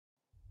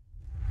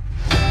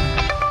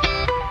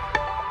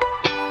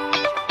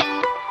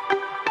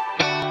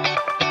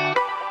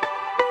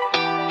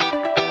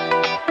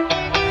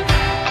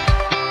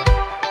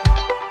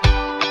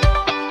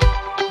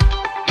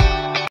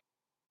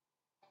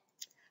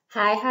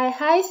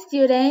Hi,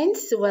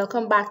 students.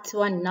 Welcome back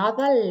to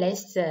another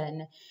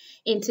lesson.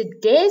 In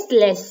today's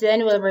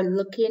lesson, we were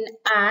looking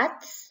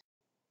at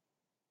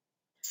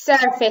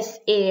surface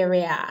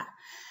area.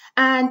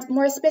 And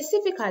more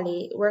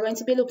specifically, we're going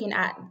to be looking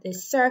at the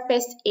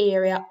surface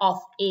area of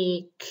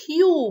a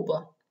cube.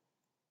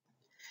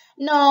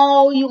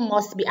 Now, you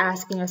must be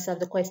asking yourself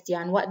the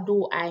question, what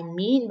do I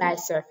mean by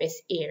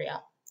surface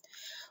area?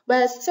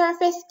 Well,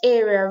 surface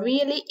area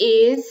really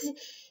is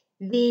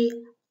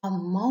the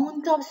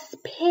amount of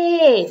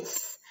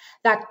space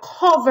that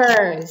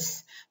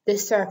covers the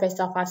surface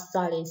of a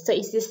solid. So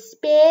it's the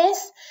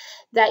space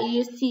that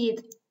you see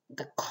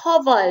that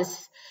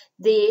covers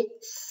the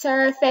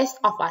surface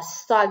of a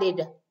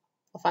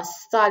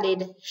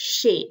solid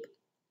shape.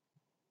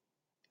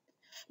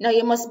 Now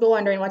you must be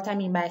wondering what I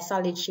mean by a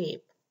solid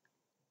shape.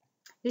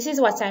 This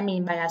is what I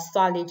mean by a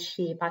solid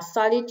shape. A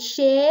solid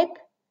shape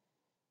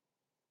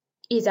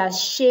is a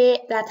shape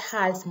that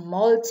has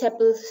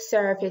multiple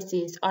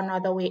surfaces.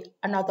 Another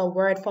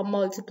word for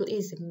multiple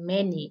is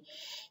many.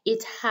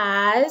 It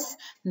has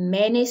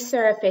many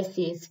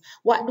surfaces.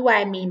 What do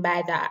I mean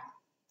by that?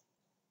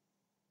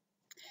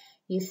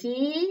 You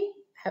see,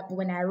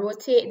 when I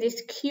rotate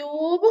this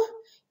cube,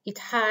 it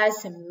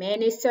has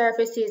many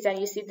surfaces, and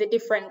you see the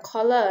different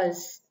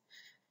colors.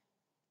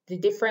 The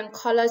different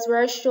colors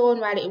were shown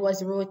while it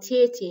was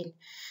rotating.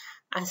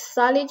 A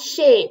solid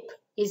shape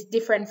is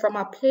different from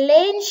a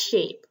plane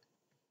shape.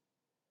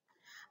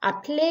 A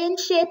plane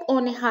shape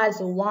only has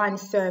one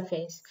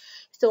surface.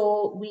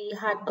 So we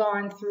had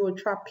gone through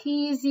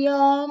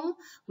trapezium,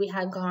 we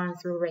had gone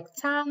through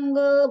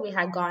rectangle, we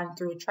had gone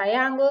through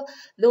triangle.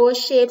 Those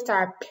shapes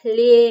are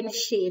plane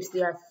shapes.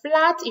 They are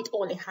flat. It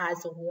only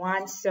has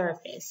one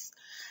surface.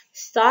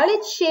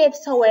 Solid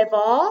shapes,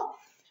 however,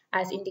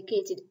 as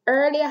indicated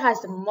earlier,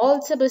 has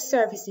multiple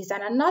surfaces.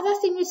 And another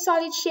thing with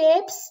solid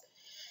shapes,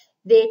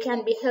 they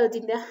can be held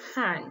in the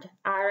hand,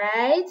 all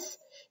right?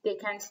 They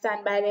can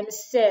stand by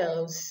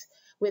themselves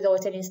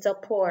without any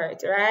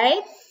support,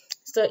 right?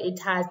 So it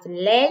has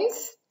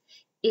length,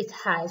 it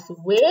has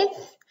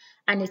width,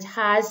 and it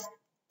has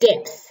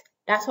depth.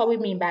 That's what we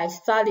mean by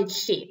solid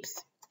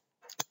shapes.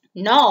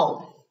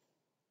 Now,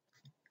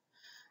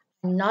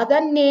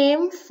 another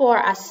name for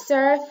a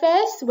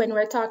surface when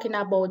we're talking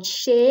about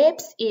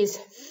shapes is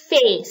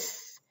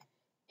face.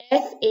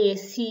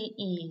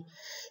 F-A-C-E.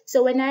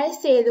 So when I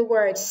say the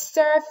word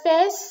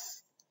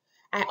surface,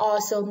 I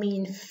also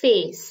mean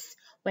face.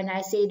 When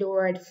I say the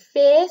word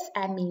face,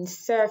 I mean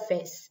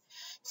surface.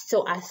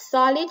 So a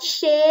solid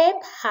shape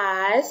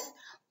has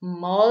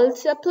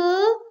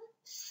multiple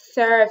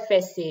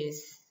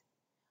surfaces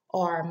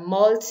or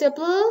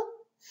multiple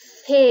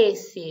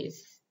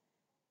faces.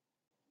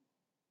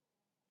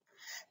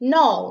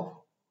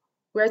 Now,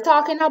 we're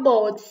talking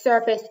about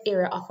surface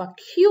area of a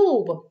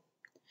cube.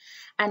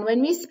 And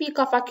when we speak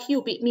of a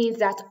cube, it means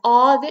that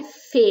all the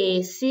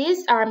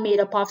faces are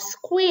made up of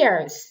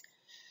squares.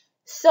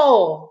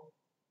 So,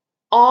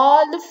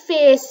 all the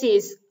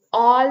faces,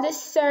 all the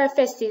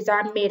surfaces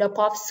are made up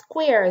of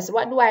squares.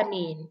 What do I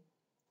mean?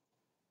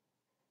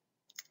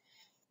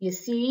 You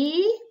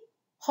see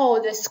how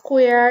the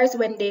squares,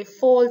 when they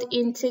fold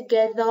in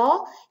together,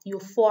 you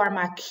form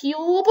a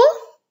cube?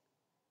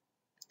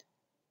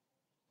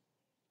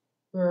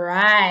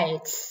 Right.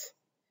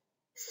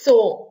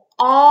 So,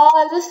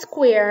 all the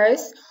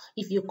squares,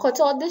 if you cut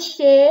out the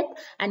shape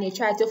and you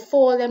try to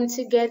fold them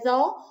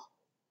together,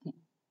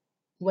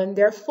 when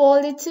they're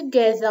folded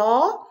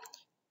together,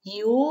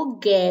 you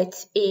get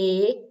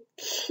a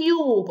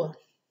cube.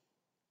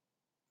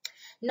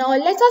 Now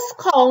let us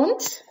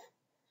count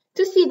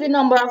to see the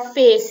number of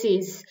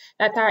faces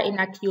that are in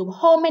a cube.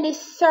 How many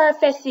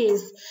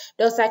surfaces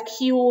does a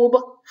cube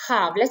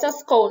have? Let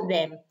us count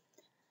them.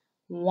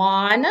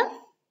 1,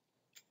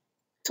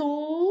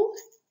 2,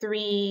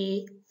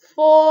 3,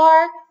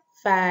 4,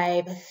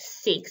 5,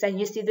 6. And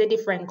you see the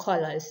different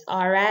colors,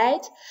 all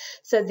right?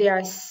 So there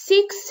are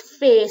 6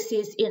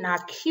 faces in a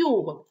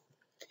cube.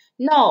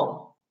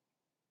 Now,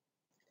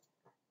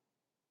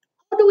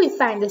 how do we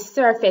find the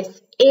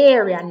surface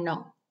area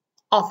now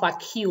of a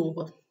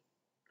cube?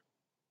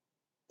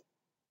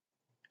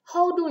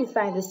 How do we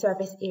find the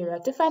surface area?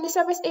 To find the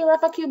surface area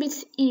of a cube,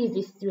 it's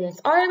easy,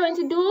 students. All you're going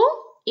to do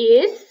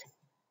is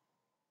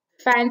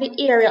find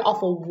the area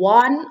of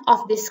one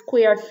of the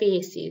square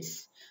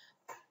faces,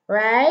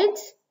 right?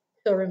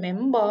 So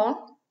remember,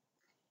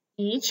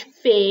 each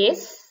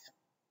face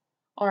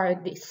or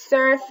the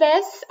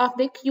surface of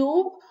the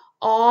cube,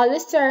 all the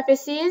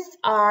surfaces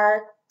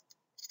are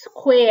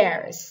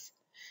squares.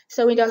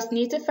 So we just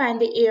need to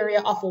find the area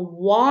of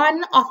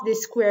one of the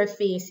square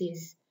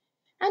faces.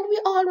 And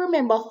we all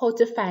remember how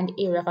to find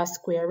the area of a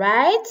square,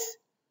 right?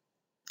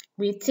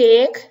 We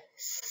take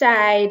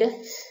side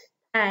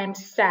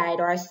times side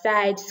or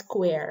side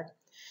square.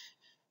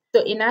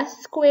 So in a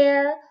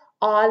square,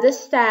 all the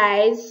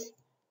sides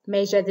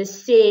measure the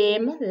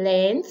same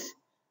length.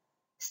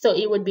 So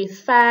it would be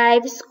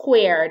 5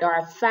 squared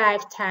or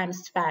 5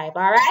 times 5,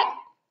 all right?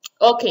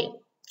 Okay,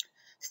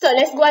 so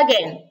let's go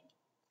again.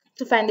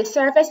 To find the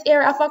surface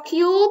area of a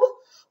cube,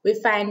 we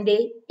find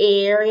the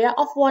area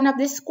of one of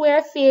the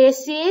square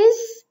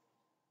faces.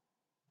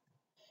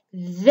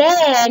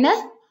 Then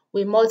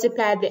we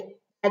multiply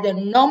by the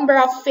number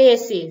of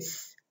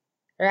faces,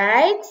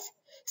 right?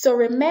 So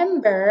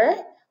remember,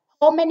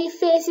 how many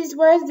faces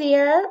were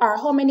there, or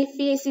how many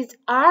faces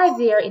are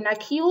there in a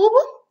cube?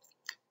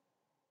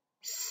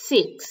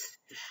 6.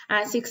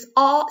 And since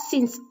all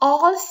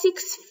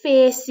 6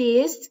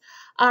 faces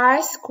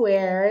are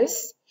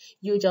squares,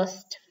 you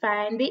just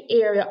find the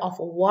area of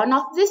one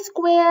of the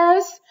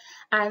squares,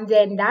 and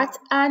then that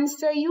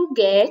answer you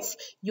get,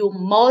 you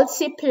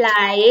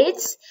multiply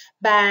it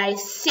by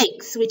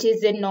 6, which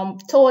is the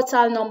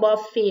total number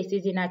of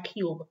faces in a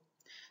cube.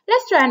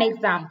 Let's try an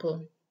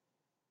example.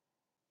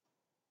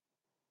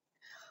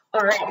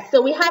 Alright,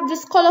 so we have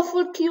this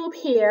colorful cube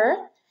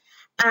here,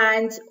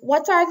 and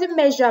what are the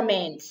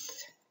measurements?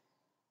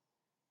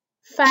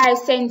 5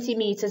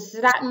 centimeters.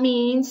 So that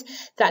means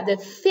that the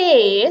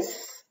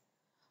face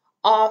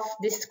of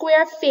the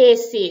square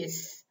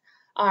faces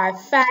are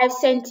 5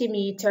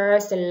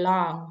 centimeters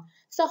long.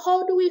 So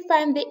how do we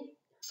find the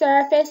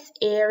surface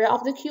area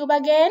of the cube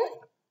again?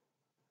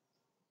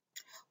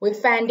 We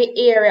find the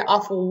area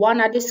of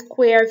one of the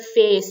square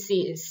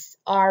faces.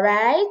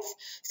 Alright,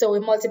 so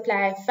we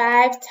multiply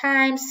 5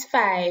 times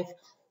 5.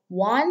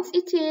 Once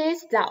it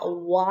is that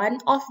one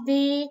of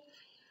the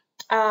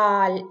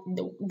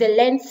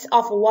length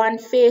of one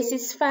face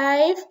is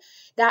 5,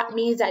 that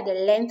means that the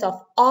length of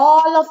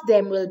all of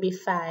them will be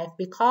 5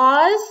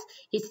 because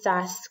it's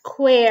a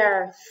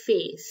square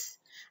face.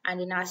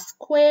 And in a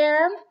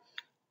square,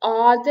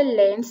 all the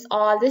lengths,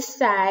 all the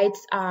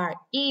sides are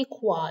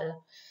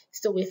equal.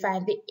 So we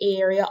find the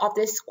area of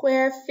the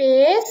square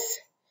face.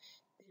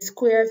 The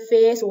square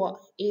face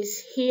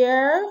is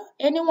here.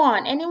 Any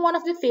one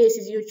of the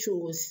faces you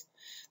choose.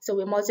 So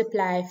we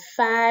multiply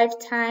 5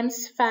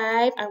 times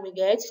 5 and we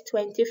get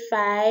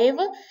 25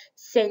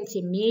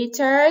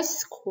 centimeters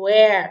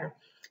square.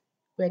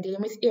 We're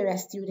dealing with area,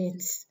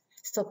 students.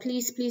 So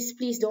please, please,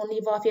 please don't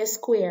leave off your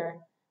square.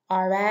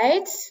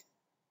 Alright?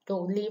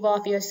 Don't leave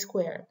off your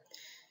square.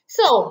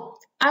 So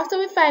after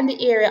we find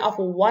the area of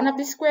one of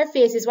the square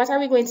faces, what are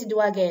we going to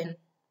do again?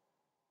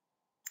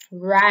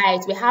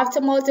 Right, we have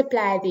to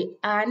multiply the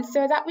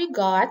answer that we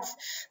got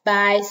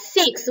by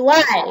 6.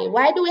 Why?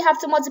 Why do we have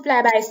to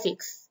multiply by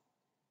 6?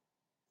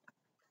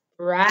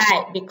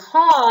 Right,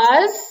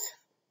 because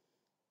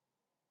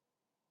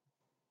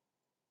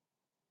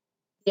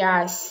there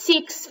are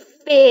 6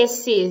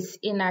 faces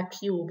in a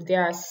cube.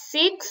 There are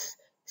 6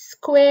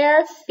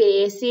 square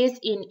faces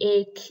in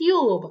a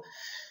cube.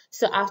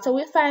 So after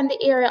we find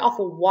the area of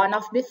one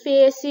of the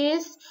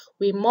faces,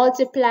 we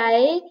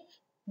multiply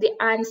the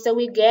answer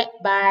we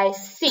get by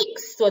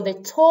 6. So the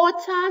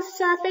total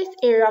surface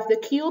area of the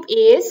cube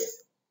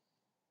is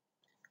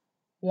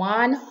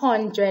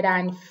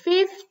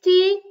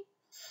 150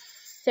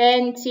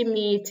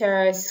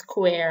 centimeters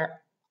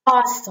square.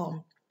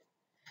 Awesome.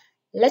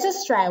 Let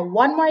us try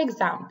one more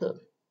example.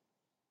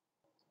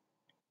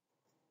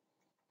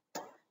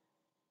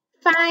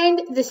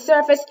 Find the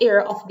surface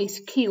area of this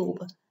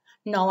cube.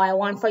 Now I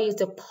want for you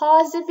to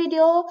pause the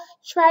video,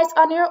 try it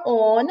on your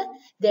own,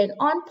 then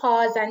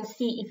unpause and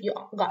see if you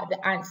got the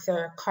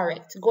answer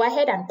correct. Go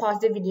ahead and pause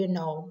the video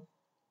now.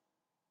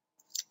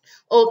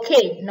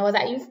 Okay, now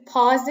that you've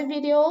paused the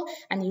video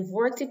and you've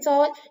worked it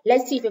out,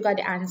 let's see if you got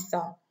the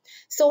answer.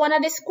 So one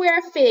of the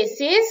square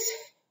faces,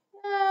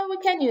 we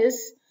can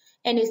use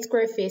any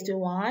square face we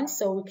want.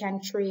 So we can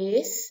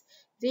trace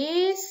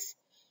this.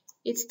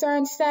 It's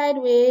turned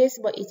sideways,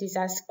 but it is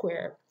a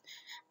square.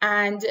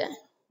 And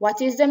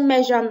what is the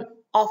measure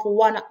of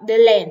the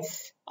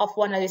length of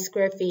one of the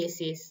square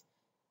faces?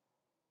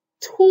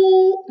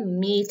 2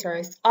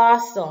 meters.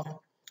 Awesome.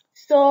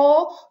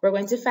 So we're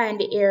going to find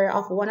the area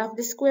of one of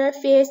the square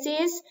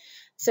faces.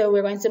 So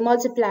we're going to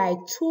multiply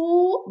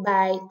 2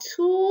 by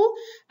 2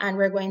 and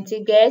we're going to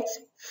get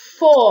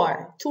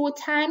 4. 2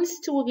 times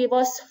 2 give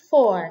us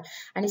 4.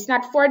 And it's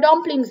not 4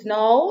 dumplings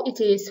now,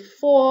 it is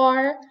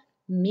 4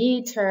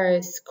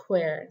 meters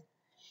squared.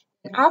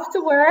 And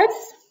afterwards,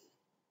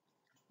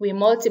 we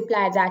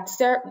multiply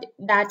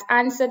that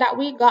answer that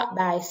we got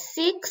by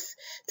 6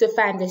 to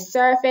find the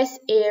surface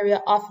area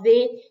of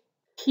the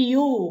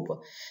cube.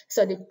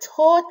 So the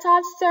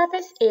total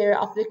surface area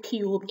of the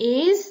cube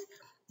is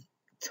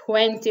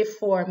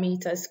 24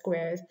 meters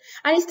squared.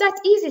 And it's that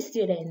easy,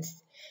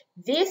 students.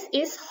 This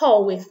is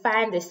how we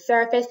find the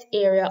surface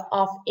area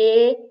of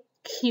a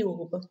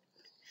cube.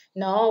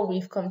 Now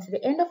we've come to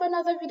the end of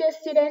another video,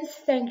 students.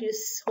 Thank you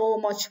so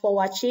much for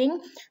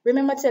watching.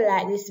 Remember to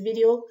like this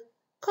video,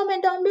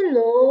 comment down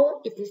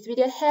below if this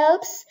video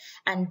helps,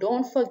 and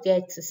don't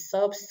forget to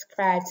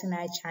subscribe to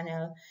my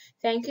channel.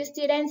 Thank you,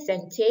 students,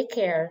 and take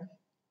care.